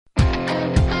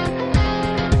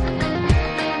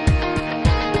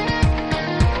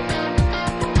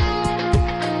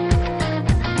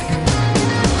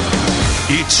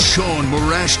Shaun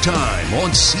Morash time on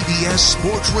CBS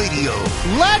Sports Radio.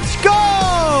 Let's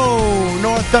go,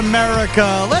 North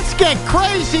America. Let's get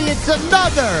crazy. It's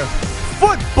another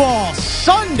Football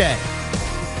Sunday.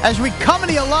 As we come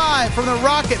to you live from the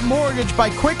Rocket Mortgage by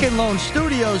Quicken Loan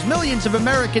Studios, millions of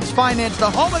Americans finance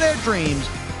the home of their dreams.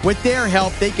 With their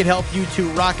help, they can help you too.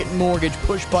 Rocket Mortgage,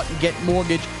 push button, get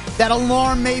mortgage. That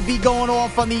alarm may be going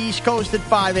off on the East Coast at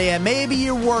 5 a.m. Maybe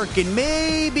you're working.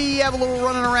 Maybe you have a little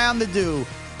running around to do.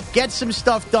 Get some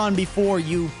stuff done before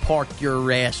you park your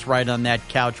ass right on that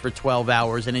couch for 12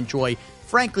 hours and enjoy,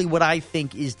 frankly, what I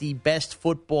think is the best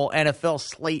football NFL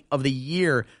slate of the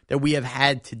year that we have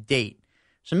had to date.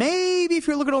 So maybe if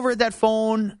you're looking over at that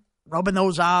phone, rubbing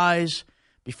those eyes,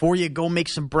 before you go make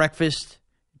some breakfast,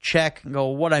 check and go,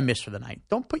 what I missed for the night.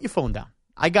 Don't put your phone down.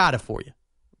 I got it for you.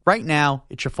 Right now,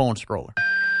 it's your phone scroller.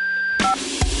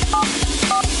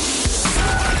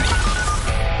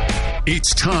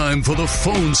 It's time for the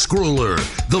phone scroller.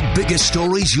 The biggest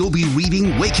stories you'll be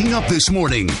reading waking up this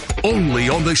morning. Only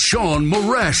on the Shaun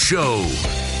Morash Show.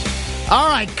 All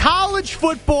right, college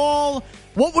football.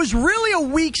 What was really a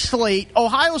weak slate,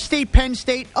 Ohio State, Penn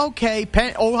State, okay.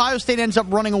 Ohio State ends up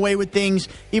running away with things,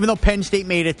 even though Penn State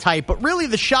made it tight. But really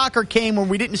the shocker came when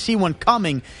we didn't see one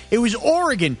coming. It was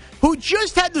Oregon, who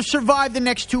just had to survive the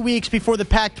next 2 weeks before the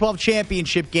Pac-12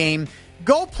 championship game.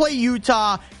 Go play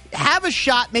Utah, have a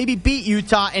shot, maybe beat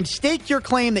Utah, and stake your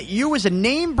claim that you as a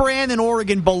name brand in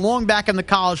Oregon belong back in the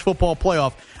college football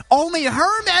playoff. Only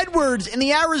Herm Edwards and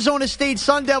the Arizona State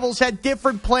Sun Devils had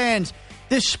different plans.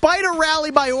 Despite a rally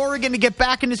by Oregon to get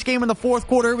back in this game in the fourth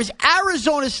quarter, it was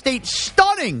Arizona State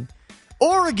stunning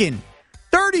Oregon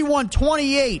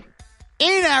 31-28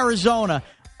 in Arizona.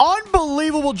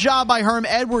 Unbelievable job by Herm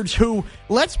Edwards, who,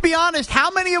 let's be honest,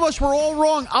 how many of us were all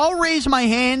wrong? I'll raise my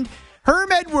hand.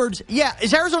 Herm Edwards, yeah,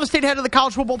 is Arizona State head of the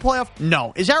college football playoff?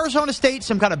 No. Is Arizona State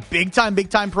some kind of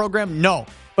big-time program? No.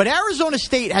 But Arizona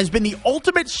State has been the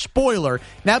ultimate spoiler,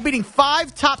 now beating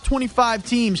 5 top 25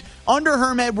 teams under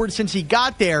Herm Edwards since he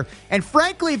got there. And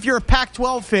frankly, if you're a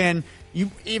Pac-12 fan,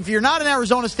 if you're not an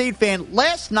Arizona State fan,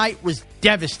 last night was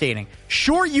devastating.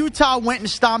 Sure, Utah went and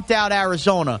stomped out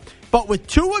Arizona, but with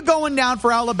Tua going down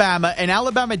for Alabama, and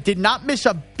Alabama did not miss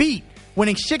a beat,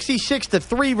 winning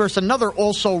 66-3 versus another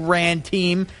also-ran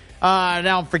team.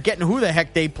 Now I'm forgetting who the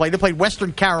heck they played. They played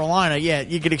Western Carolina. Yeah,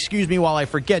 you could excuse me while I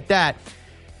forget that.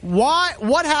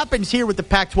 What happens here with the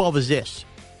Pac-12 is this.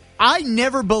 I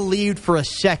never believed for a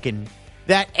second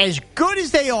that as good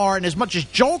as they are, and as much as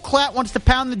Joel Klatt wants to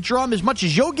pound the drum, as much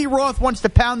as Yogi Roth wants to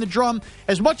pound the drum,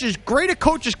 as much as great a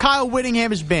coach as Kyle Whittingham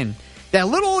has been, that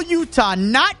little old Utah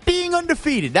not being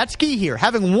undefeated, that's key here,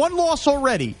 having one loss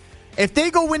already, if they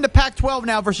go win the Pac-12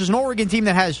 now versus an Oregon team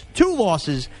that has 2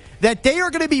 losses, that they are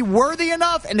going to be worthy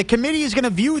enough and the committee is going to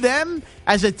view them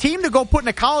as a team to go put in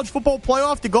a college football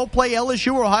playoff to go play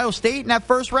LSU or Ohio State in that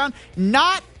first round?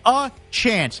 Not a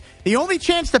chance. The only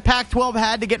chance the Pac-12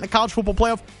 had to get in the college football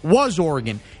playoff was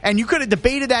Oregon. And you could have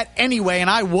debated that anyway,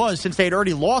 and I was, since they had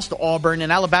already lost to Auburn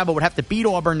and Alabama would have to beat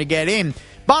Auburn to get in.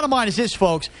 Bottom line is this,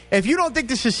 folks. If you don't think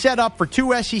this is set up for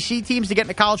 2 SEC teams to get in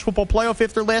the college football playoff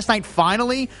after last night,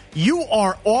 finally, you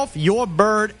are off your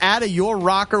bird, out of your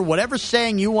rocker, whatever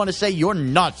saying you want to say, you're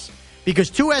nuts.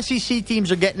 Because 2 SEC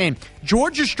teams are getting in.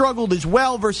 Georgia struggled as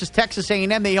well versus Texas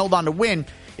A&M. They held on to win.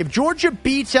 If Georgia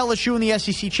beats LSU in the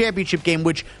SEC championship game,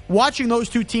 which watching those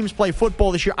 2 teams play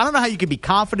football this year, I don't know how you could be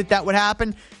confident that would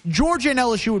happen. Georgia and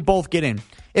LSU would both get in.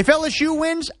 If LSU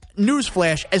wins,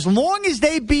 newsflash, as long as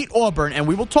they beat Auburn, and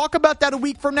we will talk about that a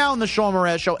week from now on the Shaun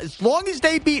Morash Show, as long as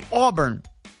they beat Auburn,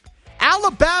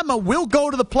 Alabama will go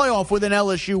to the playoff with an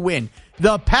LSU win.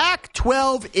 The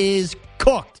Pac-12 is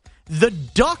cooked. The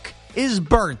duck is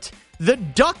burnt. The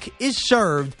duck is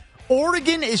served.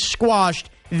 Oregon is squashed.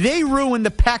 They ruined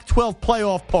the Pac-12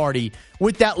 playoff party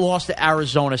with that loss to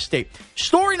Arizona State.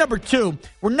 Story number 2,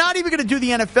 we're not even going to do the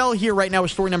NFL here right now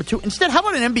with story number 2. Instead, how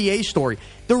about an NBA story?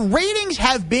 The ratings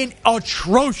have been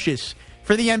atrocious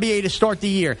for the NBA to start the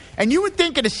year. And you would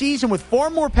think in a season with far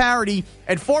more parity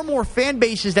and far more fan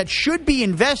bases that should be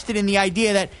invested in the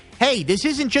idea that, hey, this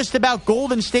isn't just about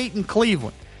Golden State and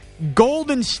Cleveland.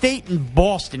 Golden State and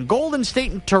Boston. Golden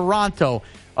State and Toronto.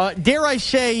 Dare I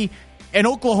say, in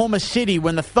Oklahoma City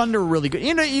when the Thunder are really good.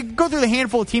 You know, you go through the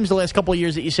handful of teams the last couple of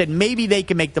years that you said maybe they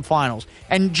can make the finals.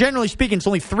 And generally speaking, it's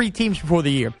only 3 teams before the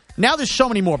year. Now there's so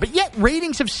many more. But yet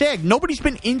ratings have sagged. Nobody's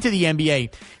been into the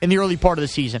NBA in the early part of the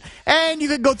season. And you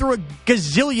could go through a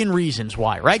gazillion reasons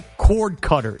why, right? Cord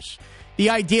cutters. the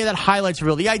idea that highlights are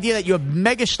real, the idea that you have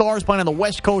mega stars playing on the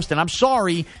West Coast, and I'm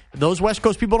sorry, those West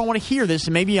Coast people don't want to hear this,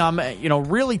 and maybe I'm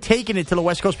really taking it to the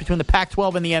West Coast between the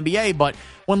Pac-12 and the NBA, but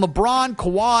when LeBron,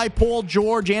 Kawhi, Paul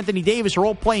George, Anthony Davis are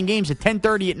all playing games at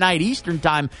 10:30 at night Eastern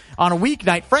time on a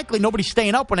weeknight, frankly, nobody's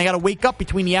staying up when they got to wake up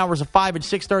between the hours of 5 and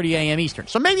 6:30 a.m. Eastern.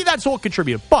 So maybe that's all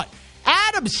contributed. But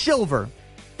Adam Silver,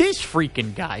 this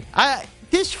freaking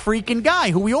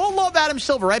guy, who we all love, Adam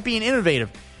Silver, right, being innovative,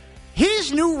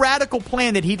 his new radical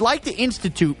plan that he'd like to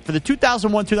institute for the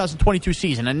 2001-2022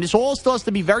 season, and this all still has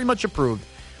to be very much approved.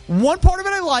 One part of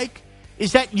it I like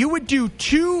is that you would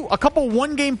do a couple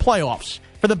one-game playoffs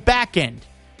for the back end.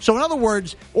 So in other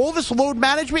words, all this load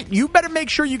management, you better make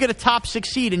sure you get a top 6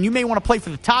 seed, and you may want to play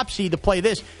for the top seed to play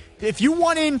this. If you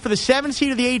want in for the 7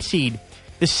 seed or the 8 seed,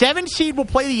 the 7 seed will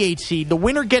play the 8 seed. The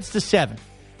winner gets the 7,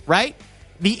 right?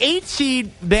 The 8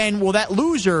 seed, then, that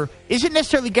loser isn't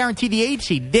necessarily guaranteed the 8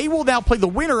 seed. They will now play the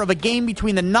winner of a game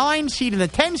between the 9 seed and the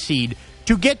 10 seed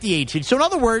to get the 8 seed. So, in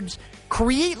other words,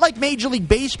 create like Major League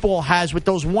Baseball has with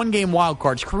those one-game wild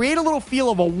cards. Create a little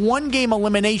feel of a one-game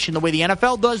elimination the way the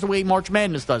NFL does, the way March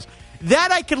Madness does.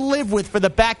 That I could live with for the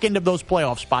back end of those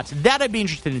playoff spots. That I'd be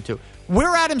interested in, too.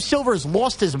 Where Adam Silver has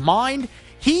lost his mind,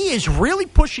 he is really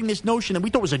pushing this notion that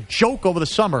we thought was a joke over the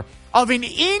summer of an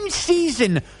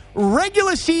in-season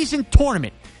regular season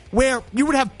tournament where you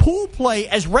would have pool play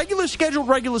as scheduled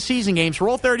regular season games for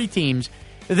all 30 teams.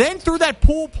 Then through that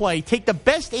pool play, take the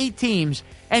best 8 teams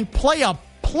and play a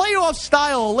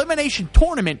playoff-style elimination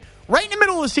tournament right in the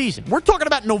middle of the season. We're talking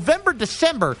about November,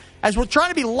 December, as we're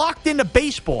trying to be locked into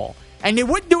baseball. And they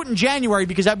wouldn't do it in January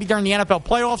because that would be during the NFL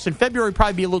playoffs, and February would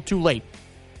probably be a little too late.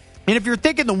 And if you're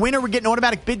thinking the winner would get an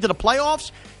automatic bid to the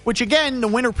playoffs, which, again, the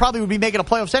winner probably would be making the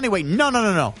playoffs anyway,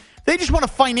 no. They just want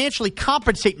to financially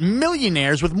compensate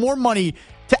millionaires with more money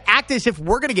to act as if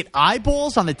we're going to get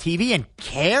eyeballs on the TV and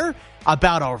care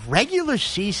about a regular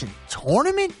season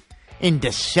tournament in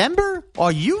December?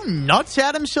 Are you nuts,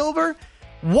 Adam Silver?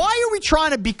 Why are we trying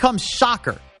to become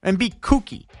soccer and be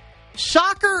kooky?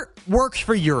 Soccer works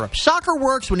for Europe. Soccer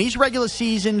works when these regular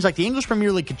seasons, like the English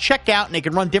Premier League, can check out and they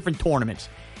can run different tournaments.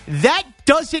 That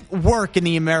doesn't work in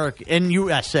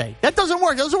USA. That doesn't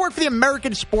work. It doesn't work for the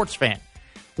American sports fan.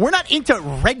 We're not into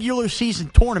regular season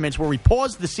tournaments where we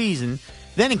pause the season,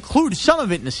 then include some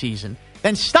of it in the season,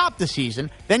 then stop the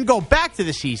season, then go back to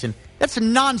the season. That's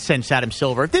nonsense, Adam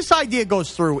Silver. If this idea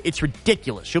goes through, it's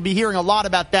ridiculous. You'll be hearing a lot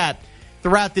about that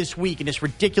throughout this week and this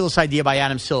ridiculous idea by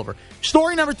Adam Silver.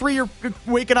 Story number 3 you're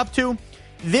waking up to.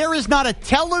 There is not a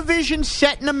television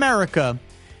set in America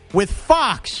with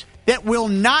Fox that will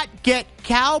not get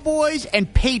Cowboys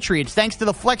and Patriots, thanks to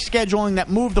the flex scheduling that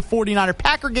moved the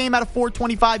 49er-Packer game out of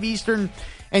 4:25 Eastern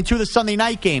and to the Sunday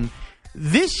night game.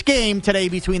 This game today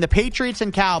between the Patriots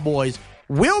and Cowboys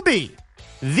will be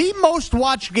the most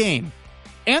watched game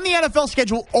in the NFL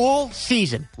schedule all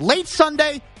season. Late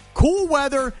Sunday, cool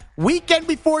weather, weekend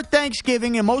before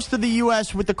Thanksgiving in most of the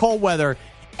U.S. with the cold weather.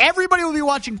 Everybody will be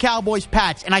watching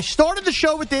Cowboys-Pats. And I started the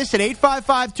show with this at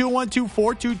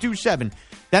 855-212-4227.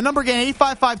 That number again,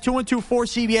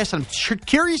 855-212-4CBS. I'm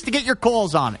curious to get your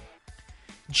calls on it.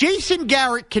 Jason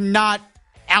Garrett cannot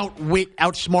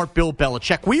outsmart Bill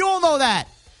Belichick. We all know that.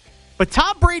 But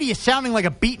Tom Brady is sounding like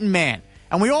a beaten man.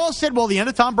 And we all said, well, the end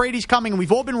of Tom Brady's coming, and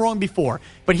we've all been wrong before.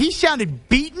 But he sounded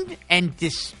beaten and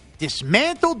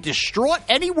dismantled, distraught,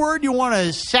 any word you want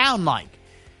to sound like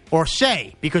or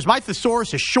say, because my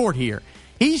thesaurus is short here.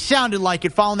 He sounded like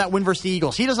it following that win versus the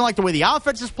Eagles. He doesn't like the way the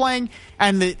offense is playing,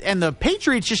 and the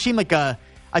Patriots just seem like a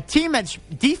team that's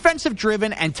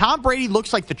defensive-driven, and Tom Brady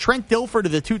looks like the Trent Dilfer to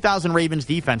the 2000 Ravens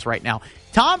defense right now.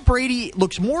 Tom Brady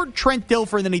looks more Trent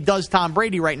Dilfer than he does Tom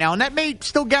Brady right now, and that may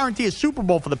still guarantee a Super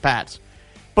Bowl for the Pats.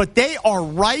 But they are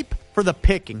ripe for the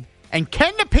picking. And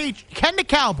can the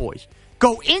Cowboys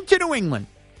go into New England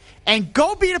and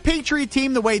go beat a Patriot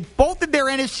team the way both of their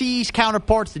NFC East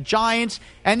counterparts, the Giants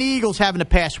and the Eagles, have in the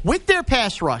past with their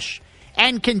pass rush?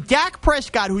 And can Dak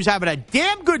Prescott, who's having a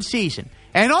damn good season,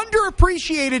 an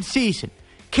underappreciated season,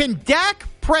 can Dak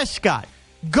Prescott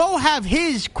go have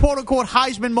his quote-unquote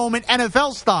Heisman moment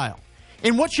NFL style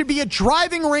in what should be a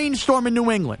driving rainstorm in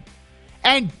New England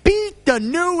and beat the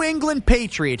New England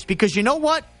Patriots? Because you know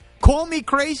what? Call me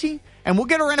crazy, and we'll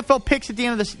get our NFL picks at the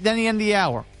end of the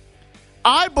hour.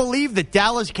 I believe the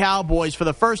Dallas Cowboys, for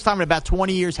the first time in about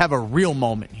 20 years, have a real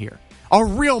moment here. A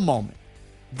real moment.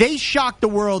 They shock the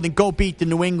world and go beat the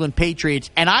New England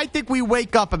Patriots. And I think we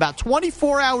wake up about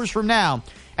 24 hours from now,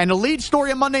 and the lead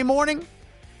story on Monday morning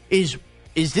is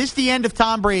this the end of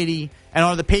Tom Brady, and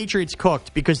are the Patriots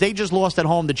cooked? Because they just lost at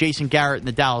home to Jason Garrett and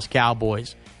the Dallas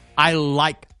Cowboys. I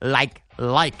like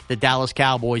the Dallas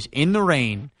Cowboys in the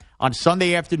rain on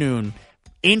Sunday afternoon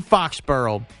in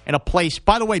Foxborough in a place.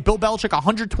 By the way, Bill Belichick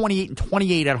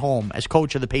 128-28 at home as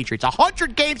coach of the Patriots.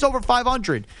 100 games over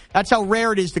 500. That's how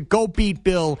rare it is to go beat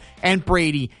Bill and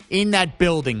Brady in that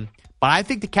building. But I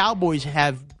think the Cowboys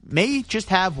may just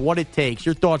have what it takes.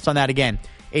 Your thoughts on that again?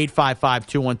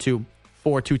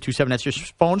 855-212-4227. That's your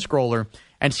phone scroller.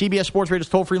 And CBS Sports Radio's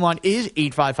toll-free line is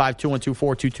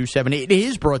 855-212-4227. It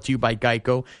is brought to you by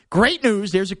Geico. Great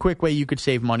news. There's a quick way you could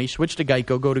save money. Switch to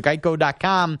Geico. Go to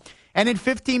geico.com. And in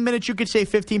 15 minutes, you could save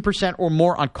 15% or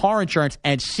more on car insurance.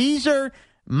 And Caesar,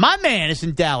 my man, is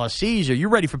in Dallas. Caesar, you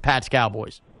ready for Pat's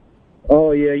Cowboys?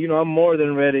 Oh, yeah. I'm more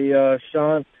than ready,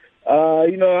 Shaun.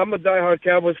 I'm a diehard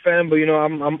Cowboys fan, but,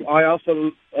 I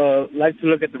also like to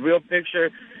look at the real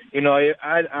picture.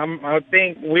 I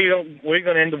think we're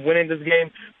going to end up winning this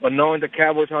game, but knowing the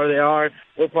Cowboys how they are,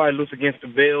 we'll probably lose against the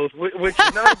Bills, which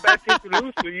is not a bad thing to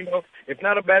lose to. It's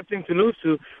not a bad thing to lose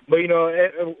to. But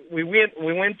we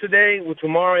win today. Well,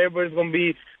 tomorrow, everybody's going to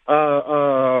be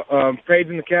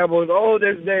praising the Cowboys. Oh,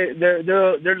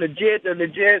 they're legit,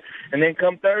 and then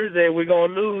come Thursday, we're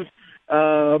going to lose.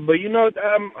 But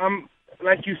I'm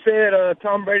like you said,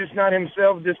 Tom Brady's not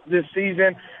himself this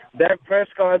season. Dak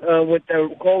Prescott, with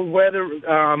the cold weather,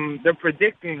 they're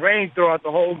predicting rain throughout the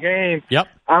whole game. Yep.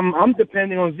 I'm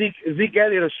depending on Zeke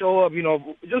Elliott to show up.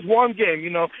 Just one game.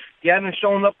 He hasn't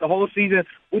shown up the whole season.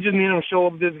 We just need him to show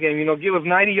up this game. Give us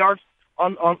 90 yards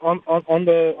on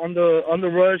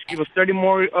the rush. Give us 30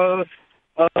 more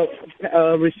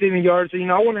receiving yards. I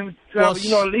want him to have,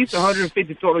 at least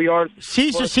 150 total yards.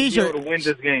 Caesar, to win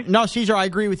this game. No, Caesar, I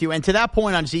agree with you. And to that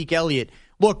point on Zeke Elliott,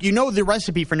 look, the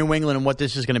recipe for New England and what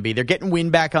this is going to be. They're getting Wynn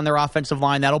back on their offensive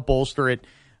line. That'll bolster it.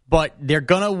 But they're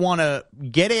going to want to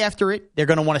get after it. They're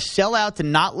going to want to sell out to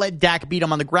not let Dak beat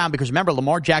them on the ground because, remember,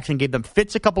 Lamar Jackson gave them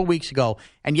fits a couple weeks ago.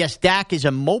 And, yes, Dak is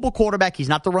a mobile quarterback. He's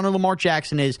not the runner Lamar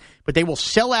Jackson is. But they will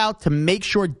sell out to make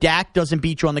sure Dak doesn't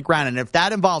beat you on the ground. And if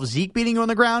that involves Zeke beating you on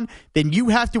the ground, then you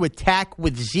have to attack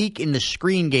with Zeke in the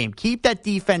screen game. Keep that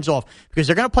defense off because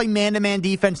they're going to play man-to-man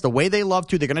defense the way they love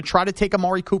to. They're going to try to take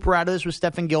Amari Cooper out of this with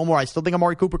Stephen Gilmore. I still think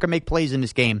Amari Cooper can make plays in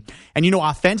this game. And,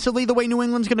 offensively, the way New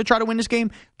England's going to try to win this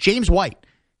game, James White.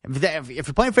 If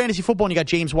you're playing fantasy football and you got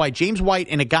James White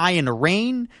and a guy in the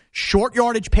rain, short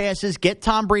yardage passes, get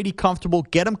Tom Brady comfortable,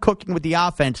 get him cooking with the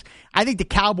offense. I think the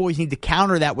Cowboys need to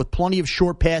counter that with plenty of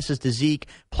short passes to Zeke,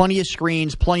 plenty of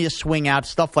screens, plenty of swing outs,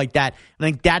 stuff like that. I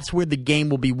think that's where the game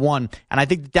will be won. And I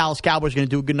think the Dallas Cowboys are going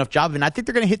to do a good enough job of it. And I think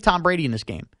they're going to hit Tom Brady in this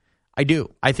game. I do.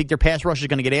 I think their pass rush is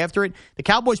going to get after it. The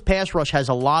Cowboys' pass rush has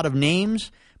a lot of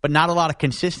names, but not a lot of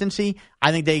consistency.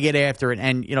 I think they get after it.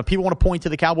 And, people want to point to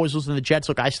the Cowboys losing to the Jets.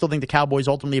 Look, I still think the Cowboys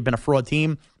ultimately have been a fraud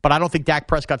team, but I don't think Dak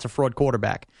Prescott's a fraud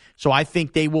quarterback. So I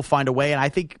think they will find a way. And I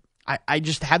think I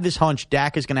just have this hunch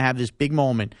Dak is going to have this big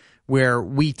moment where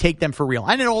we take them for real.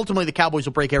 And then ultimately the Cowboys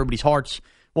will break everybody's hearts.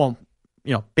 Well,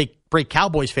 break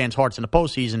Cowboys fans' hearts in the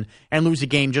postseason and lose a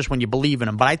game just when you believe in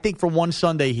them. But I think for one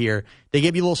Sunday here, they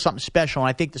give you a little something special. And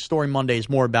I think the story Monday is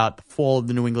more about the fall of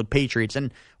the New England Patriots.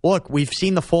 And look, we've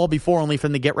seen the fall before, only for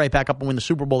them to get right back up and win the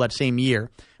Super Bowl that same year.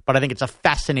 But I think it's a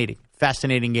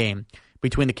fascinating game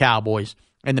between the Cowboys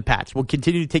and the Pats. We'll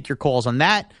continue to take your calls on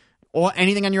that or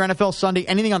anything on your NFL Sunday,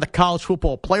 anything on the college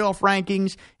football playoff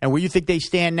rankings and where you think they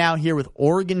stand now here with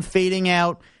Oregon fading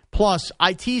out. Plus,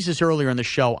 I teased this earlier in the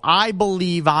show. I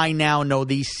believe I now know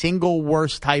the single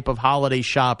worst type of holiday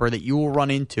shopper that you will run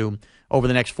into over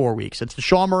the next 4 weeks. It's the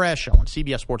Shaun Morash Show on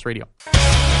CBS Sports Radio.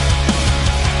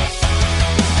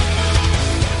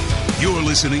 You're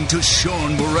listening to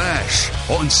Shaun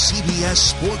Morash on CBS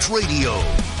Sports Radio.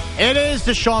 It is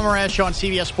the Shaun Morash Show on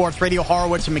CBS Sports Radio.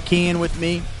 Horowitz and McKeon with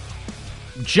me.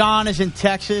 John is in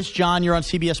Texas. John, you're on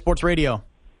CBS Sports Radio.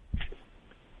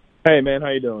 Hey, man.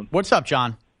 How you doing? What's up,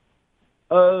 John?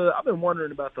 I've been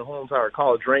wondering about the whole entire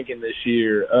college ranking this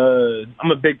year.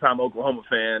 I'm a big-time Oklahoma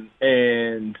fan,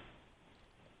 and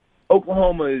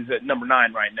Oklahoma is at number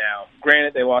 9 right now.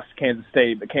 Granted, they lost to Kansas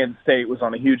State, but Kansas State was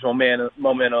on a huge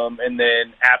momentum, and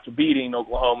then after beating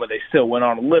Oklahoma, they still went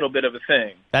on a little bit of a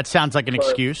thing. That sounds like an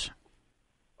excuse.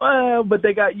 But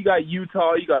you got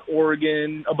Utah, you got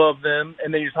Oregon above them,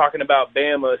 and then you're talking about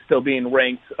Bama still being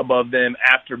ranked above them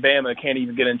after Bama can't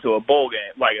even get into a bowl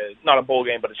game, not a bowl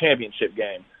game, but a championship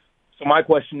game. So my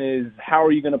question is, how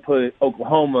are you going to put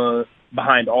Oklahoma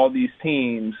behind all these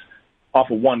teams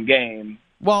off of one game?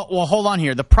 Well, hold on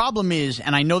here. The problem is,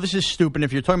 and I know this is stupid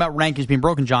if you're talking about rankings being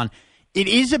broken, John, it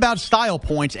is about style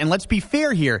points, and let's be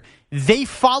fair here. They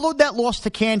followed that loss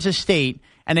to Kansas State,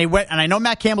 and they went. And I know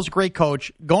Matt Campbell's a great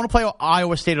coach. Going to play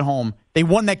Iowa State at home, they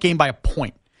won that game by a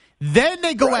point. Then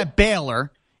they go at Baylor,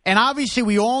 and obviously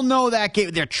we all know that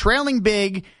game. They're trailing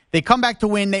big. They come back to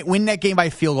win. They win that game by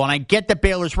a field goal. And I get that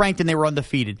Baylor's ranked and they were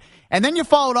undefeated. And then you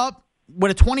followed up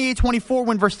with a 28-24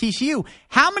 win versus TCU.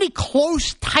 How many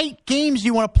close, tight games do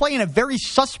you want to play in a very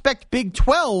suspect Big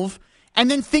 12 and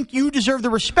then think you deserve the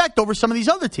respect over some of these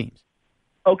other teams?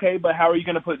 Okay, but how are you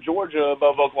going to put Georgia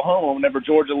above Oklahoma whenever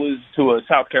Georgia loses to a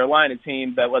South Carolina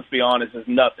team that, let's be honest, is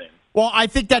nothing? Well, I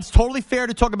think that's totally fair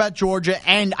to talk about Georgia,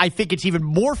 and I think it's even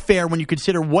more fair when you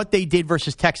consider what they did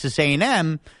versus Texas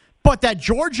A&M. But that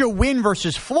Georgia win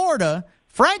versus Florida,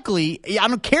 frankly, I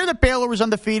don't care that Baylor was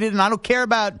undefeated, and I don't care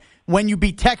about when you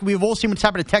beat Tech. We've all seen what's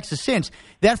happened to Texas since.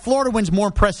 That Florida win's more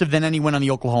impressive than any win on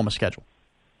the Oklahoma schedule.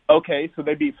 Okay, so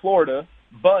they beat Florida,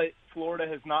 but Florida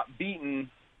has not beaten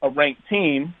a ranked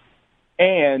team,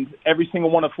 and every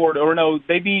single one of Florida, or no,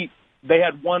 they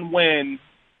had one win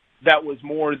that was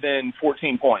more than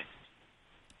 14 points.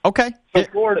 Okay. So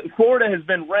Florida has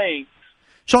been ranked.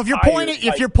 So if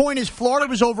your point is Florida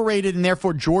was overrated and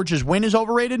therefore Georgia's win is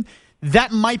overrated,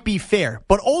 that might be fair.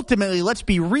 But ultimately, let's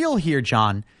be real here,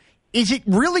 John. Is it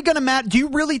really going to matter? Do you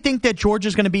really think that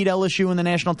Georgia's going to beat LSU in the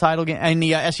national title game, in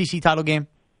the SEC title game?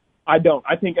 I don't.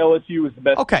 I think LSU is the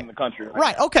best team in the country.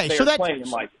 Right. Okay. So that's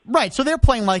right. So they're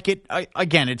playing like it.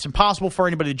 Again, it's impossible for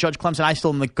anybody to judge Clemson. I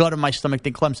still, in the gut of my stomach,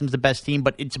 think Clemson's the best team,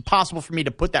 but it's impossible for me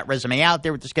to put that resume out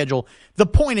there with the schedule. The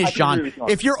point is, John,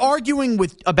 if you're arguing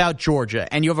about Georgia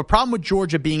and you have a problem with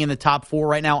Georgia being in the top 4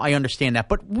 right now, I understand that.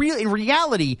 But in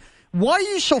reality, why are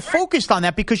you so focused on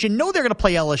that? Because you know they're going to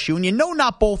play LSU, and you know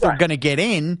not both are going to get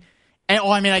in. And,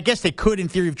 I guess they could in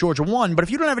theory if Georgia won, but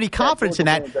if you don't have any confidence in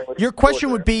that, your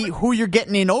question would be who you're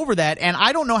getting in over that. And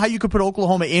I don't know how you could put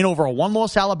Oklahoma in over a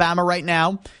one-loss Alabama right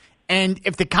now. And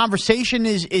if the conversation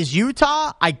is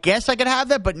Utah, I guess I could have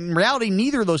that. But in reality,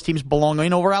 neither of those teams belong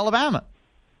in over Alabama.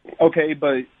 Okay,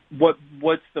 but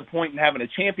what's the point in having a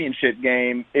championship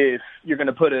game if you're going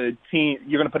to put an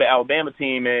Alabama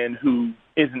team in who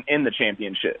isn't in the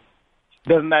championship?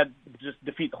 Doesn't that just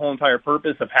defeat the whole entire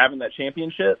purpose of having that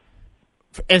championship?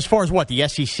 As far as what, the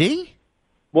SEC?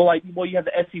 Well, you have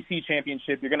the SEC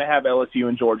championship. You're going to have LSU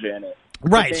and Georgia in it,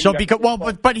 right? So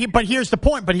but here's the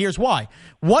point. But here's why.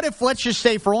 What if, let's just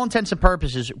say, for all intents and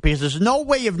purposes, because there's no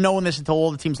way of knowing this until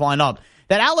all the teams line up,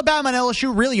 that Alabama and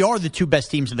LSU really are the two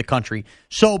best teams in the country.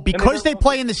 So because they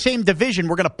play in the same division,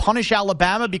 we're going to punish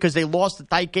Alabama because they lost the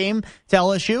tight game to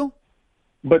LSU.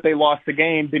 But they lost the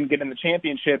game, didn't get in the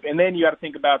championship, and then you got to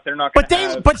think about they're not going to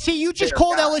have. But see, you just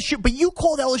called LSU. But you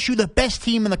called LSU the best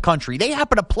team in the country. They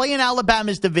happen to play in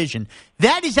Alabama's division.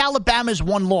 That is Alabama's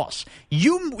one loss.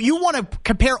 You want to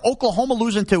compare Oklahoma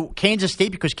losing to Kansas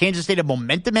State because Kansas State had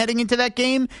momentum heading into that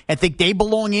game and think they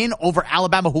belong in over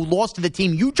Alabama, who lost to the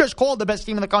team you just called the best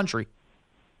team in the country.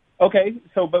 Okay,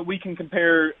 but we can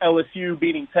compare LSU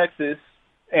beating Texas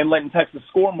and letting Texas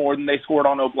score more than they scored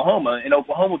on Oklahoma, and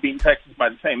Oklahoma beating Texas by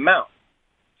the same amount.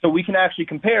 So we can actually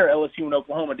compare LSU and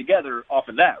Oklahoma together off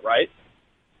of that, right?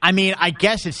 I mean, I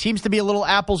guess it seems to be a little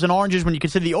apples and oranges when you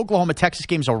consider the Oklahoma-Texas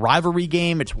game is a rivalry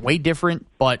game. It's way different,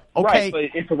 but okay. Right, but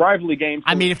it's a rivalry game.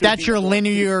 I mean, if that's your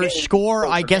linear score,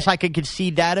 I guess I could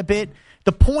concede that a bit.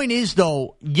 The point is,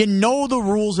 though, you know the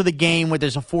rules of the game where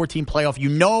there's a 14 playoff. You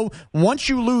know once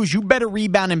you lose, you better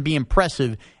rebound and be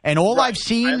impressive. And all I've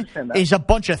seen is a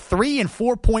bunch of 3- and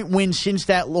 4-point wins since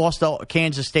that loss to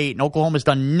Kansas State. And Oklahoma's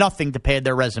done nothing to pad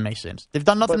their resume since. They've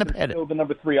done nothing to pad it. Still the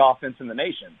number 3 offense in the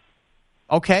nation.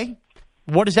 Okay.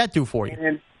 What does that do for you?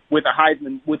 And with a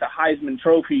Heisman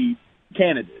Trophy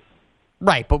candidate.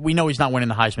 Right, but we know he's not winning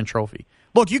the Heisman Trophy.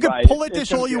 Look, you can pull at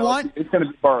this all you want. It's going to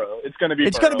be Burrow. It's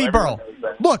going to be Burrow.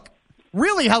 Look,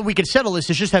 really how we could settle this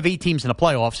is just have 8 teams in the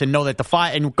playoffs and know that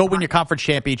and go win your conference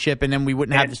championship, and then we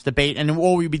wouldn't have this debate, and then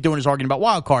all we'd be doing is arguing about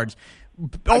wild cards.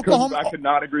 Oklahoma, I could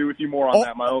not agree with you more on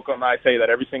that. My uncle and I say that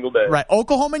every single day. Right.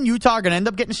 Oklahoma and Utah are going to end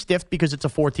up getting stiffed because it's a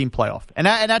 4-team playoff. And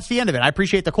that's the end of it. I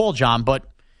appreciate the call, John, but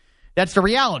that's the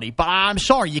reality. But I'm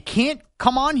sorry, you can't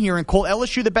come on here and call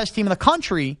LSU the best team in the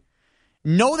country,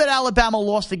 know that Alabama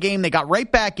lost the game, they got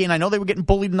right back in, I know they were getting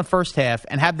bullied in the first half,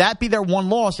 and have that be their one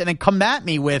loss, and then come at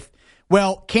me with,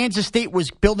 well, Kansas State was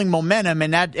building momentum,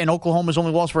 and Oklahoma's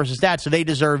only loss versus that, so they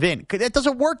deserve in. It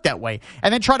doesn't work that way.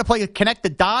 And then try to connect the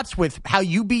dots with how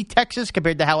you beat Texas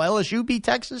compared to how LSU beat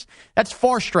Texas. That's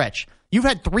far stretch. You've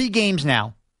had 3 games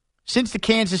now since the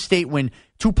Kansas State win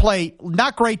to play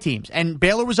not great teams. And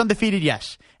Baylor was undefeated,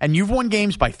 yes. And you've won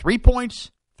games by 3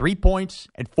 points, 3 points,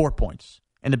 and 4 points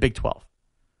in the Big 12.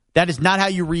 That is not how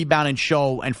you rebound and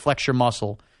show and flex your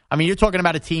muscle. I mean, you're talking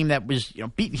about a team that was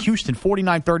beating Houston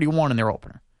 49-31 in their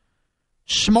opener.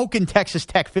 Smoking Texas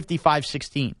Tech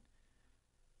 55-16.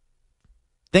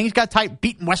 Things got tight,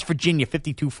 beating West Virginia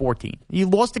 52-14. You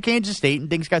lost to Kansas State, and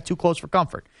things got too close for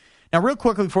comfort. Now, real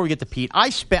quickly before we get to Pete,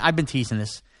 I've been teasing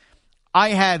this. I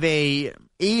have a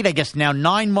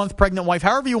 9-month pregnant wife.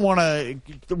 However you want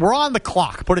to, we're on the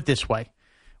clock. Put it this way.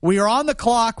 We are on the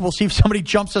clock. We'll see if somebody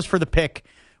jumps us for the pick.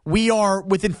 We are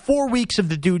within 4 weeks of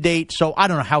the due date, so I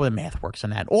don't know how the math works on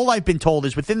that. All I've been told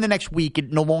is within the next week,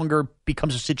 it no longer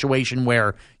becomes a situation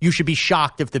where you should be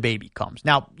shocked if the baby comes.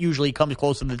 Now, usually it comes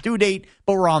close to the due date,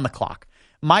 but we're on the clock.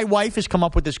 My wife has come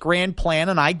up with this grand plan,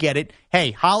 and I get it. Hey,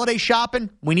 holiday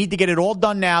shopping, we need to get it all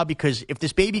done now because if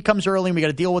this baby comes early and we got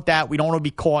to deal with that, we don't want to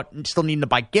be caught and still needing to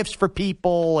buy gifts for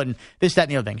people and this, that,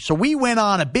 and the other thing. So we went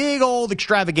on a big old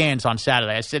extravaganza on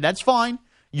Saturday. I said, that's fine.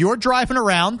 You're driving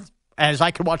around as I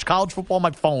could watch college football on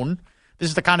my phone. This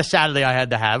is the kind of Saturday I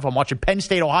had to have. I'm watching Penn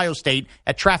State, Ohio State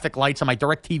at traffic lights on my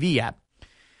DirecTV app.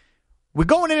 We're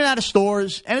going in and out of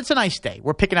stores, and it's a nice day.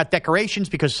 We're picking out decorations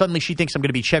because suddenly she thinks I'm going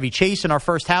to be Chevy Chase in our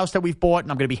first house that we've bought,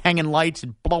 and I'm going to be hanging lights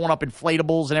and blowing up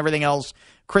inflatables and everything else,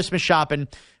 Christmas shopping.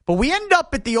 But we end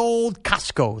up at the old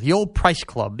Costco, the old Price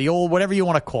Club, the old whatever you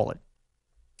want to call it.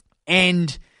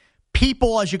 And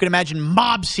people, as you can imagine,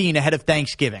 mob scene ahead of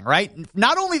Thanksgiving, right?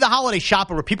 Not only the holiday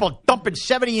shopping where people are dumping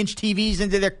 70-inch TVs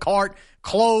into their cart,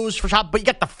 clothes for shop, but you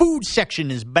got the food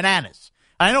section is bananas.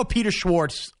 I know Peter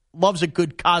Schwartz loves a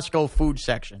good Costco food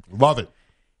section. Love it.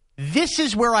 This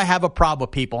is where I have a problem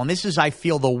with people, and this is, I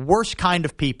feel, the worst kind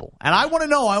of people. And I want to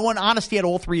know, I want honesty at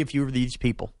all three of you of these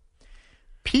people.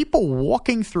 People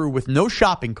walking through with no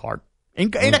shopping cart in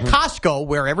a Costco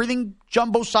where everything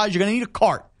jumbo size, you're going to need a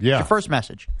cart. Yeah. It's your first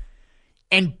message.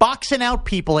 And boxing out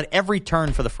people at every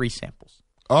turn for the free samples.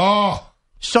 Oh.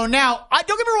 So now,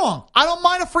 don't get me wrong. I don't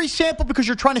mind a free sample because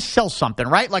you're trying to sell something,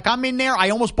 right? Like I'm in there. I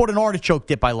almost bought an artichoke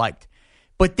dip I liked.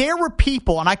 But there were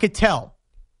people, and I could tell,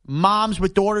 moms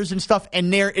with daughters and stuff,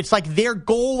 and it's like their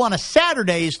goal on a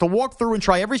Saturday is to walk through and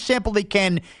try every sample they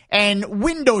can and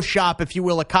window shop, if you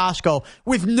will, at Costco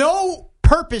with no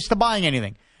purpose to buying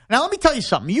anything. Now, let me tell you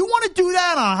something. You want to do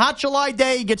that on a hot July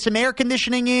day, get some air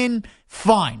conditioning in,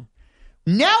 fine.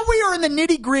 Now we are in the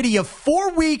nitty-gritty of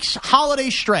 4 weeks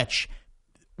holiday stretch.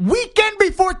 Weekend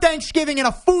before Thanksgiving in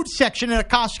a food section at a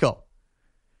Costco.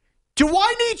 Do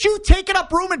I need you taking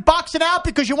up room and boxing out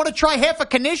because you want to try half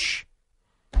a knish?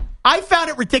 I found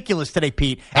it ridiculous today,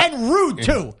 Pete. And rude,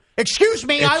 too. Excuse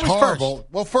me, I was horrible.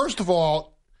 first. Well, first of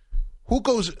all, who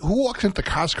walks into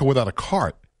Costco without a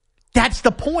cart? That's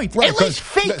the point. Right, at least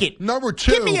fake it. Number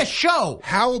two. Give me a show.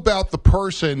 How about the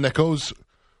person that goes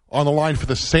on the line for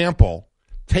the sample,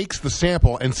 takes the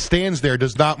sample, and stands there,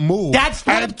 does not move. That's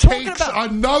what I'm talking takes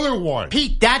about. Another one.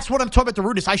 Pete, that's what I'm talking about, the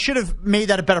rudest. I should have made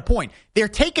that a better point. They're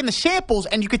taking the samples,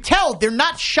 and you could tell they're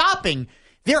not shopping.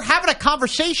 They're having a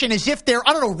conversation as if they're,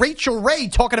 I don't know, Rachel Ray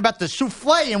talking about the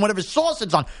souffle and whatever sauce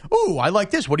it's on. Ooh, I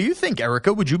like this. What do you think,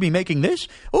 Erica? Would you be making this?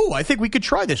 Ooh, I think we could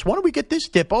try this. Why don't we get this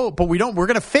dip? Oh, but we don't. We're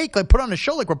going to fake, like put on a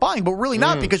show like we're buying, but we're really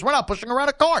not because we're not pushing around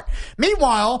a cart.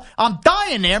 Meanwhile, I'm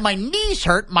dying there. My knees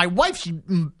hurt. My wife's,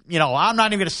 I'm not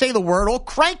even going to say the word, all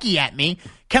cranky at me.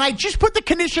 Can I just put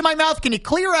the knish in my mouth? Can you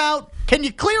clear out? Can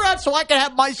you clear out so I can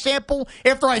have my sample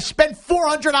after I spent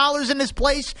 $400 in this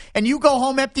place and you go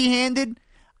home empty-handed?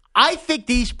 I think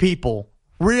these people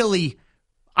really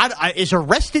is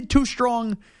arrested too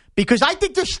strong because I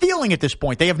think they're stealing at this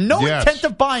point. They have no intent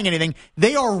of buying anything.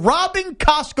 They are robbing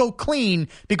Costco clean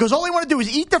because all they want to do is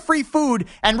eat the free food,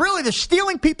 and really they're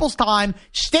stealing people's time,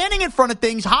 standing in front of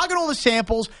things, hogging all the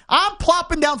samples. I'm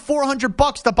plopping down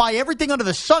 $400 to buy everything under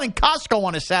the sun in Costco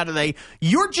on a Saturday.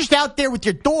 You're just out there with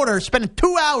your daughter spending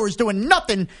 2 hours doing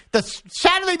nothing the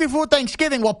Saturday before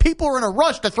Thanksgiving while people are in a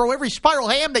rush to throw every spiral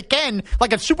ham they can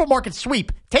like a supermarket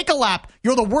sweep. Take a lap.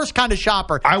 You're the worst kind of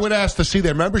shopper. I would ask to see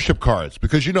their membership cards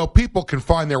because, people can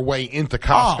find their way into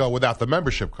Costco without the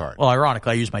membership card. Well,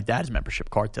 ironically, I used my dad's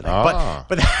membership card today.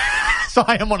 But so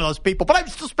I am one of those people. But I'm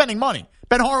still spending money.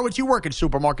 Ben Horowitz, you work in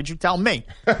supermarkets. You tell me.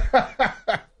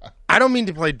 I don't mean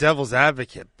to play devil's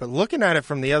advocate, but looking at it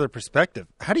from the other perspective,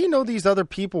 how do you know these other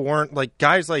people weren't like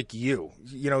guys like you?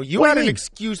 You had an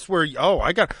excuse where,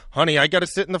 I got to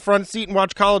sit in the front seat and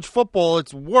watch college football.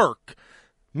 It's work.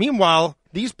 Meanwhile,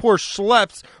 these poor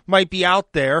schleps might be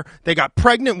out there. They got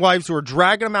pregnant wives who are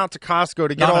dragging them out to Costco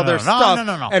to get all their stuff.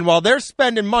 No. And while they're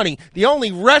spending money, the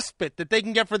only respite that they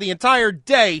can get for the entire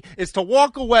day is to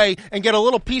walk away and get a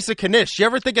little piece of knish. You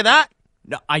ever think of that?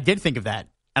 No, I did think of that.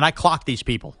 And I clocked these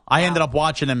people. I ended up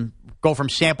watching them go from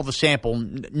sample to sample,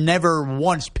 never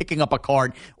once picking up a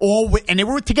card. And they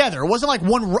were together. It wasn't like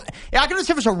one. I can understand if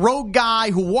it was a rogue guy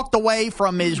who walked away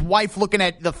from his wife looking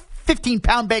at the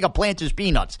 15-pound bag of Planters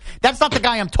peanuts. That's not the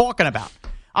guy I'm talking about.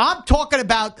 I'm talking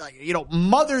about,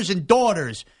 mothers and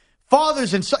daughters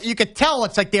fathers and you could tell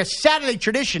it's like their Saturday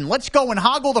tradition. Let's go and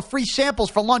hoggle the free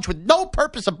samples for lunch with no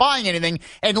purpose of buying anything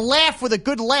and laugh with a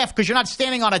good laugh because you're not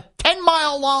standing on a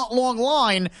 10-mile long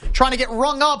line trying to get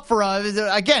rung up for, a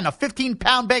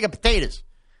 15-pound bag of potatoes.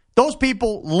 Those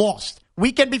people lost.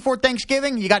 Weekend before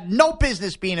Thanksgiving, you got no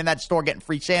business being in that store getting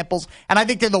free samples, and I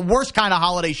think they're the worst kind of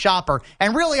holiday shopper.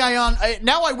 And really,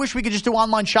 now I wish we could just do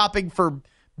online shopping for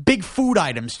big food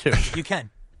items, too. You can.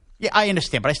 Yeah, I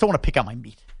understand, but I still want to pick out my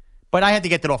meat. But I had to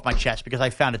get that off my chest because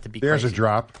I found it to be There's crazy. a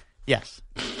drop. Yes.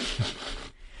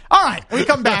 All right, we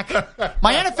come back.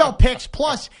 My NFL picks,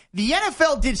 plus the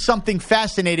NFL did something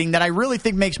fascinating that I really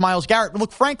think makes Myles Garrett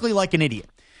look, frankly, like an idiot.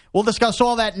 We'll discuss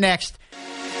all that next.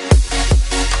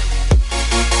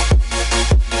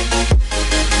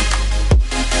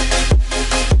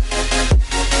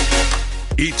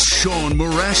 It's Shaun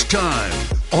Morash time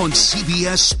on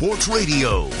CBS Sports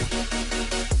Radio.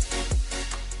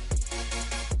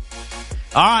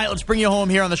 All right, let's bring you home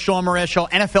here on the Shaun Morash Show.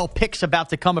 NFL picks about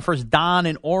to come. But first, Don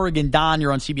in Oregon. Don,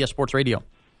 you're on CBS Sports Radio.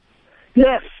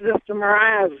 Yes, Mr.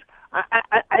 Morash. I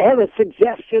have a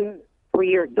suggestion for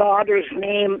your daughter's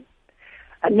name,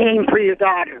 a name for your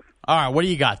daughter. All right, what do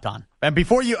you got, Don? And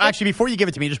before you give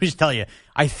it to me, just let me just tell you,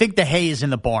 I think the hay is in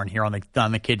the barn here on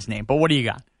the kid's name. But what do you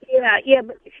got? Yeah,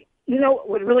 but you know what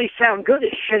would really sound good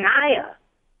is Shania.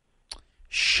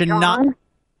 Shania?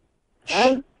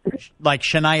 Huh? Like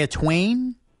Shania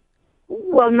Twain?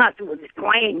 Well, not with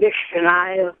Twain, this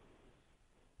Shania.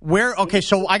 Okay,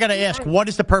 so I got to ask, what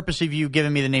is the purpose of you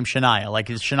giving me the name Shania? Like,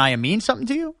 does Shania mean something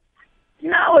to you?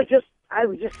 No, I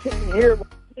was just sitting here,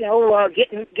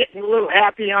 getting a little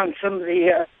happy on some of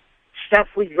the stuff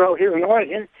we grow here in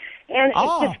Oregon, and it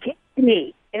just came to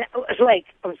me. And it was like,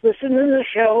 I was listening to the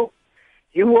show,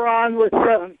 you were on with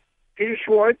Peter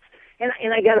Schwartz, and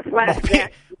I got a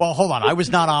flashback. Well, hold on. I was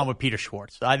not on with Peter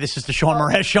Schwartz. This is the Shaun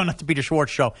Morash Show, not the Peter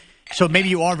Schwartz Show. So maybe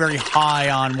you are very high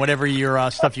on whatever your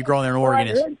stuff you grow there in Oregon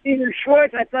is. I heard Peter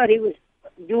Schwartz. I thought he was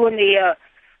doing the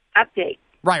update.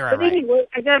 Right. But anyway,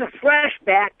 I got a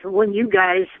flashback to when you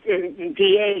guys in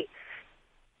DA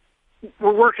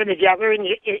were working together, and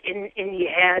you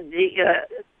had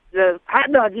the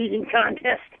hot dog eating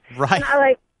contest. Right. And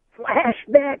I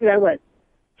flashed back, and I went,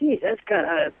 geez, that's kind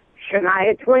of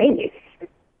Shania Twain.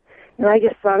 And I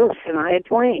just thought it was Shania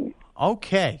Twain.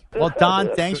 Okay. Well,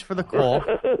 Don, thanks for the call.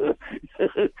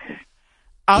 Okay.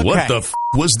 What the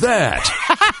was that?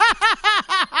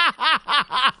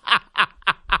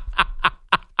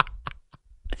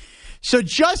 So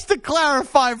just to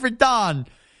clarify for Don,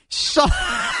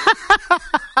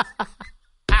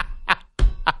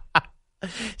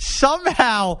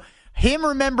 somehow him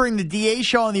remembering the DA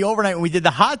show on the overnight when we did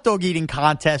the hot dog eating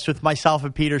contest with myself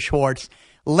and Peter Schwartz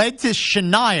led to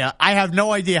Shania. I have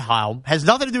no idea how. Has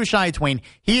nothing to do with Shania Twain.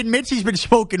 He admits he's been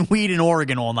smoking weed in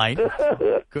Oregon all night.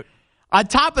 Good. On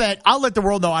top of that, I'll let the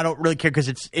world know I don't really care because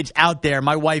it's out there.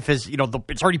 My wife has,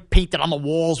 it's already painted on the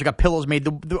walls. We got pillows made.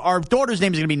 Our daughter's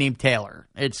name is going to be named Taylor.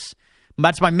 That's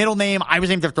my middle name. I was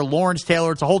named after Lawrence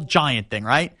Taylor. It's a whole giant thing,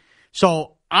 right?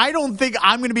 So I don't think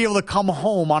I'm going to be able to come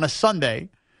home on a Sunday,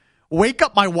 wake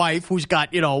up my wife, who's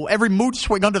got, every mood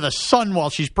swing under the sun while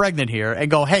she's pregnant here,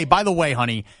 and go, hey, by the way,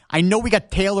 honey, I know we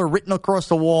got Taylor written across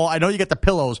the wall. I know you got the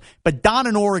pillows, but Don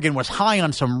in Oregon was high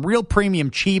on some real premium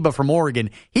Chiba from Oregon.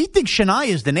 He thinks Shania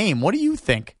is the name. What do you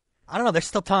think? I don't know. There's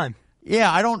still time.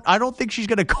 Yeah, I don't think she's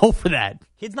going to go for that.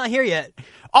 Kid's not here yet.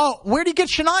 Oh, where did he get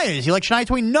Shania? Is he like Shania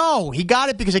Twain? No, he got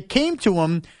it because it came to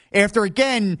him after,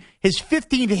 again, his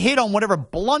 15th hit on whatever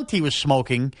blunt he was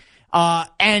smoking.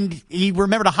 And he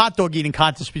remembered a hot dog eating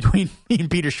contest between me and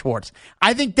Peter Schwartz.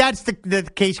 I think that's the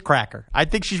case cracker. I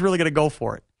think she's really going to go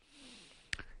for it.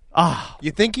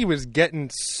 You think he was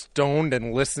getting stoned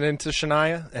and listening to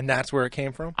Shania, and that's where it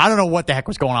came from? I don't know what the heck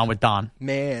was going on with Don.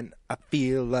 Man, I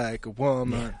feel like a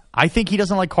woman. Yeah. I think he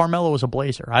doesn't like Carmelo as a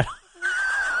Blazer.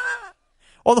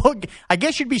 Although, I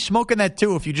guess you'd be smoking that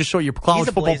too if you just saw your college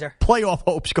football playoff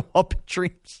hopes go up in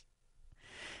dreams.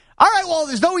 All right, well,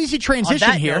 there's no easy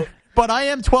transition here. Note. But I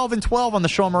am 12-12 on the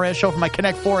Shaun Morash Show for my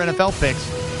Connect 4 NFL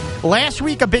picks. Last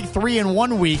week, a big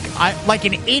 3-1 week. I like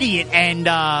an idiot, and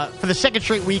for the second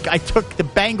straight week, I took the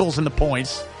Bengals in the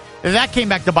points. And that came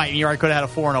back to bite me, or I could have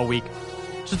had a 4-0 week.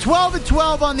 So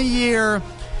 12-12 on the year.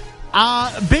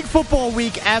 Big football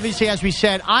week, obviously, as we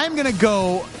said. I'm going to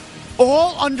go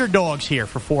all underdogs here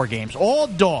for 4 games. All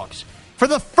dogs. For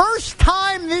the first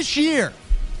time this year.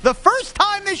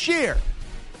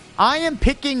 I am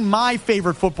picking my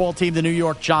favorite football team, the New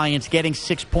York Giants, getting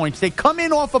 6 points. They come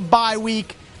in off a bye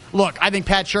week. Look, I think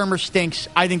Pat Shurmur stinks.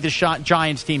 I think the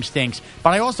Giants team stinks. But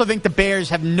I also think the Bears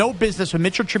have no business with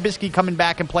Mitchell Trubisky coming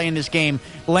back and playing this game,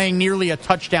 laying nearly a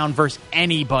touchdown versus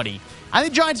anybody. I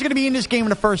think Giants are going to be in this game in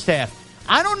the first half.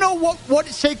 I don't know what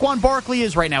Saquon Barkley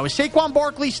is right now. Is Saquon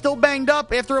Barkley still banged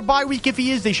up after a bye week? If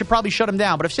he is, they should probably shut him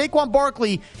down. But if Saquon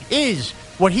Barkley is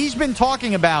what he's been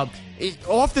talking about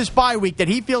off this bye week, that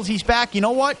he feels he's back, you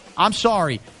know what? I'm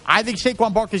sorry. I think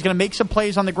Saquon Barkley is going to make some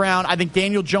plays on the ground. I think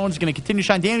Daniel Jones is going to continue to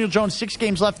shine. Daniel Jones, 6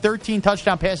 games left, 13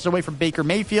 touchdown passes away from Baker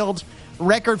Mayfield's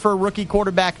record for a rookie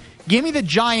quarterback. Give me the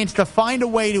Giants to find a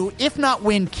way to, if not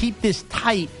win, keep this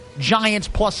tight. Giants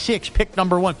 +6, pick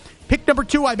number 1. Pick number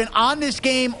 2, I've been on this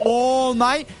game all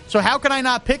night, so how can I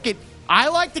not pick it? I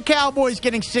like the Cowboys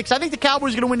getting 6. I think the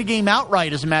Cowboys are going to win the game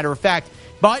outright, as a matter of fact.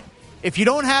 But if you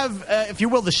don't have, if you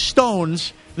will, the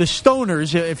Stoners,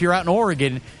 if you're out in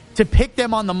Oregon, to pick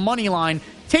them on the money line,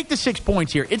 take the 6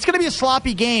 points here. It's going to be a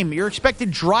sloppy game. You're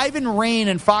expected driving rain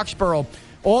in Foxborough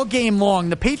all game long.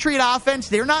 The Patriot offense,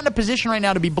 they're not in a position right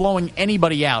now to be blowing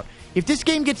anybody out. If this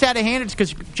game gets out of hand, it's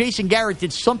because Jason Garrett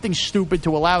did something stupid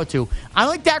to allow it to. I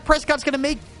don't think Dak Prescott's going to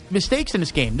make mistakes in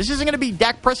this game. This isn't going to be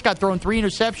Dak Prescott throwing 3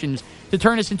 interceptions to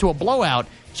turn this into a blowout.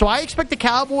 So I expect the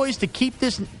Cowboys to keep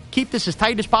this as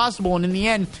tight as possible, and in the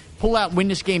end, pull out and win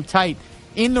this game tight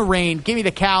in the rain. Give me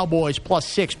the Cowboys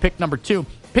 +6, pick number 2.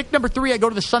 Pick number 3, I go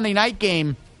to the Sunday night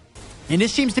game, and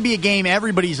this seems to be a game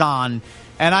everybody's on,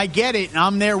 and I get it, and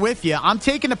I'm there with you. I'm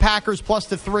taking the Packers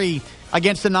 +3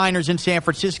 against the Niners in San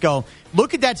Francisco.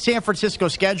 Look at that San Francisco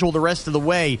schedule the rest of the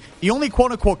way. The only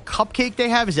quote-unquote cupcake they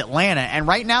have is Atlanta. And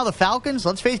right now, the Falcons,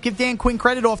 let's face it, give Dan Quinn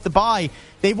credit off the bye.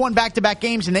 They've won back-to-back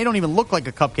games, and they don't even look like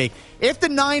a cupcake. If the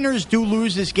Niners do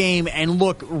lose this game and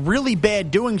look really bad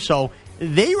doing so,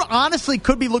 they honestly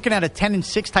could be looking at a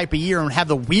 10-6 type of year and have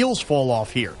the wheels fall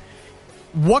off here.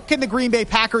 What can the Green Bay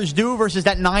Packers do versus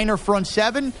that Niner front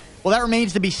seven? Well, that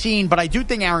remains to be seen, but I do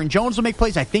think Aaron Jones will make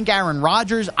plays. I think Aaron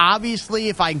Rodgers, obviously,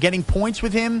 if I'm getting points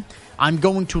with him, I'm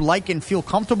going to like and feel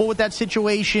comfortable with that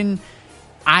situation.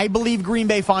 I believe Green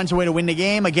Bay finds a way to win the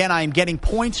game. Again, I am getting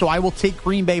points, so I will take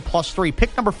Green Bay +3.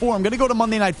 Pick number 4, I'm going to go to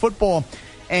Monday Night Football,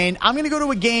 and I'm going to go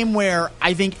to a game where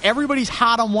I think everybody's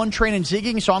hot on one train and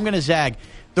zigging, so I'm going to zag.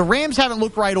 The Rams haven't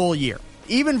looked right all year.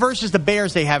 Even versus the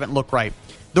Bears, they haven't looked right.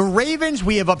 The Ravens,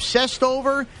 we have obsessed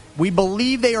over. We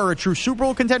believe they are a true Super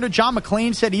Bowl contender. John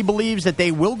McClain said he believes that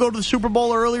they will go to the Super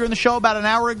Bowl earlier in the show about an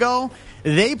hour ago.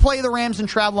 They play the Rams and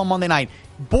travel on Monday night.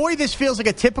 Boy, this feels like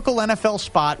a typical NFL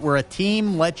spot where a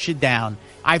team lets you down.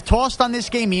 I've tossed on this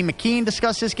game. Ian McKeon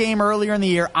discussed this game earlier in the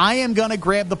year. I am going to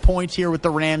grab the points here with the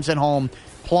Rams at home,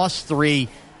 +3.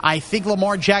 I think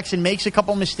Lamar Jackson makes a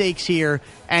couple mistakes here,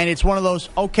 and it's one of those,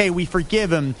 okay, we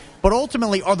forgive him. But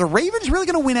ultimately, are the Ravens really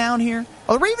going to win out here?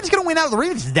 Are the Ravens going to win out? Are the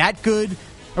Ravens that good?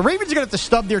 The Ravens are going to have to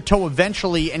stub their toe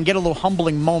eventually and get a little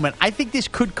humbling moment. I think this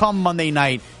could come Monday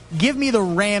night. Give me the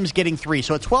Rams getting 3.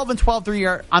 So at 12 and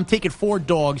 12-3, I'm taking 4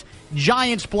 dogs.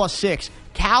 Giants +6,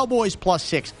 Cowboys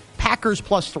 +6, Packers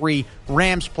 +3,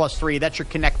 Rams +3. That's your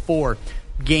Connect 4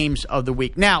 games of the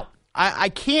week. Now, I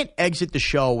can't exit the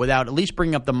show without at least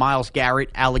bringing up the Myles Garrett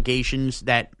allegations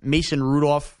that Mason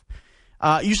Rudolph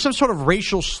used some sort of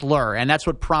racial slur, and that's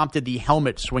what prompted the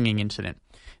helmet swinging incident.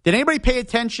 Did anybody pay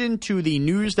attention to the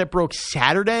news that broke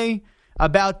Saturday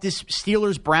about this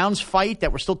Steelers-Browns fight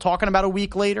that we're still talking about a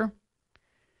week later?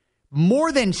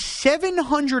 More than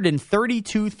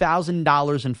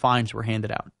 $732,000 in fines were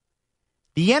handed out.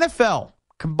 The NFL,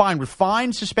 combined with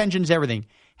fines, suspensions, everything,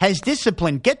 has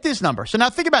disciplined, get this number. So now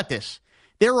think about this.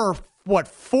 There are,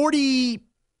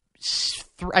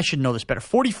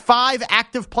 45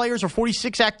 active players or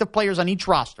 46 active players on each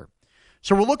roster.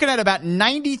 So we're looking at about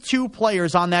 92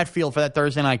 players on that field for that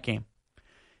Thursday night game.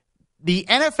 The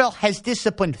NFL has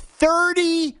disciplined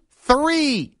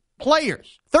 33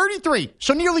 players. 33.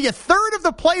 So nearly a third of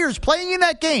the players playing in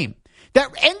that game that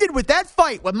ended with that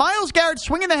fight with Myles Garrett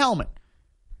swinging the helmet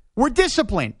were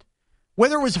disciplined.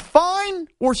 Whether it was a fine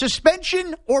or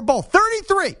suspension or both.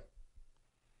 33.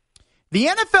 The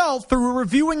NFL, through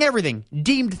reviewing everything,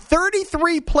 deemed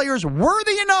 33 players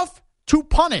worthy enough to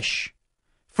punish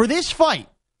for this fight.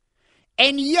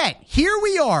 And yet, here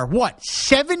we are,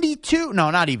 72? No,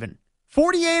 not even.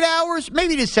 48 hours?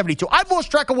 Maybe it is 72. I've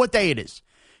lost track of what day it is.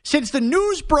 Since the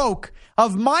news broke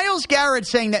of Myles Garrett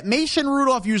saying that Mason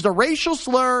Rudolph used a racial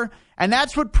slur, and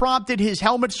that's what prompted his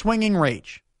helmet swinging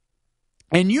rage.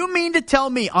 And you mean to tell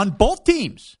me on both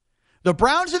teams, the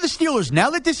Browns and the Steelers, now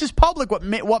that this is public,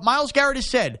 what Myles Garrett has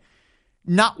said,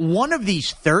 not one of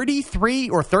these 33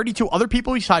 or 32 other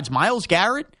people besides Myles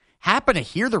Garrett happen to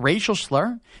hear the racial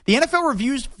slur? The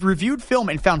NFL reviewed film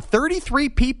and found 33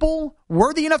 people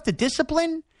worthy enough to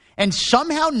discipline? and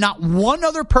somehow not one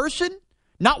other person,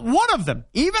 not one of them,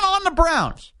 even on the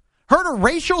Browns, heard a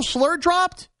racial slur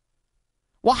dropped?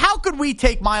 Well, how could we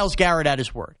take Myles Garrett at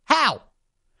his word? How?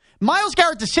 Myles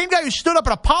Garrett, the same guy who stood up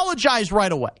and apologized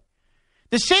right away.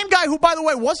 The same guy who, by the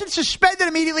way, wasn't suspended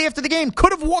immediately after the game,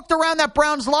 could have walked around that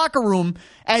Browns locker room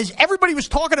as everybody was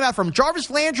talking about, from Jarvis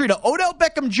Landry to Odell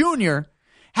Beckham Jr.,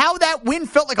 how that win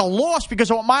felt like a loss because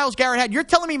of what Myles Garrett had. You're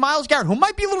telling me Myles Garrett, who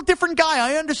might be a little different guy,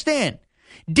 I understand,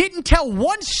 didn't tell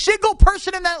one single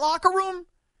person in that locker room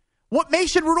what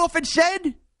Mason Rudolph had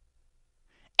said?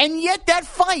 And yet that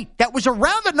fight that was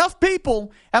around enough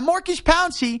people, and Marquise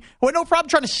Pouncey, who had no problem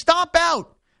trying to stomp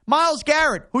out Myles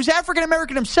Garrett, who's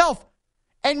African-American himself,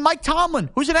 and Mike Tomlin,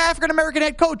 who's an African-American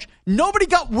head coach, nobody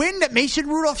got wind that Mason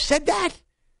Rudolph said that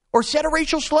or said a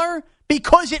racial slur,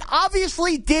 because it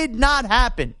obviously did not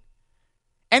happen.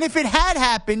 And if it had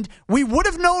happened, we would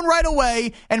have known right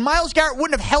away, and Myles Garrett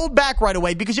wouldn't have held back right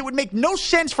away, because it would make no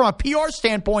sense from a PR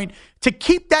standpoint to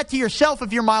keep that to yourself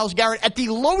if you're Myles Garrett at the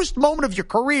lowest moment of your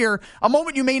career, a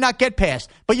moment you may not get past.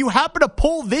 But you happen to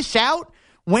pull this out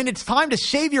when it's time to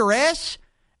save your ass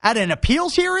at an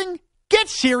appeals hearing? Get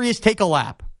serious, take a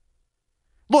lap.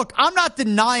 Look, I'm not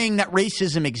denying that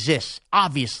racism exists,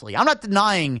 obviously. I'm not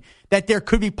denying that there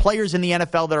could be players in the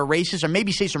NFL that are racist or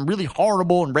maybe say some really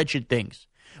horrible and wretched things.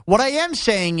 What I am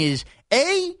saying is,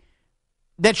 A,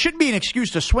 that shouldn't be an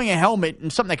excuse to swing a helmet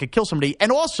and something that could kill somebody.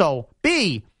 And also,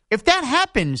 B, if that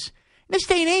happens in this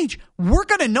day and age, we're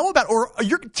going to know about it, or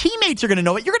your teammates are going to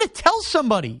know it. You're going to tell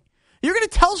somebody. You're going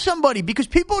to tell somebody because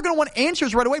people are going to want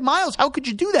answers right away. Myles, how could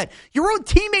you do that? Your own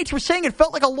teammates were saying it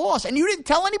felt like a loss, and you didn't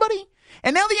tell anybody?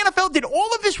 And now the NFL did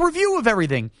all of this review of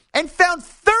everything and found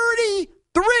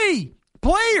 33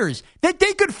 players that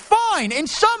they could fine in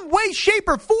some way, shape,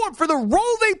 or form for the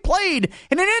role they played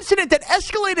in an incident that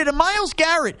escalated to Myles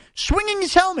Garrett swinging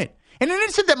his helmet. In an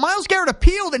incident that Myles Garrett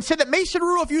appealed and said that Mason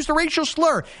Rudolph used a racial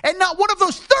slur. And not one of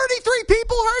those 33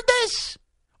 people heard this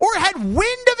or had wind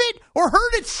of it or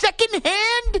heard it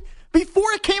secondhand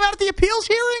before it came out at the appeals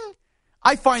hearing.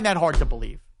 I find that hard to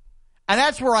believe. And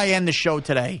that's where I end the show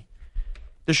today.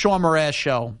 The Shaun Morash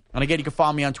Show. And again, you can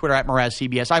follow me on Twitter at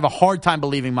MorazCBS. I have a hard time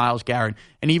believing Myles Garrett,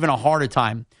 and even a harder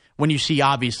time when you see,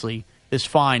 obviously, this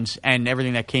fines and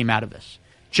everything that came out of this.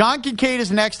 John Kincaid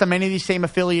is next on many of these same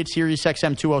affiliates,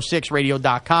 SiriusXM 206,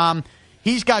 radio.com.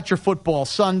 He's got your football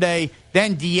Sunday,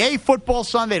 then DA football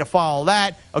Sunday to follow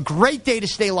that. A great day to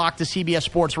stay locked to CBS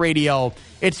Sports Radio.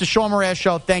 It's the Shaun Morash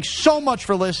Show. Thanks so much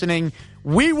for listening.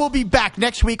 We will be back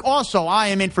next week. Also, I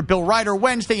am in for Bill Ryder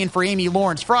Wednesday, in for Amy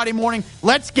Lawrence Friday morning.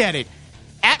 Let's get it.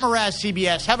 At Moraz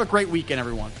CBS. Have a great weekend,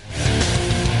 everyone.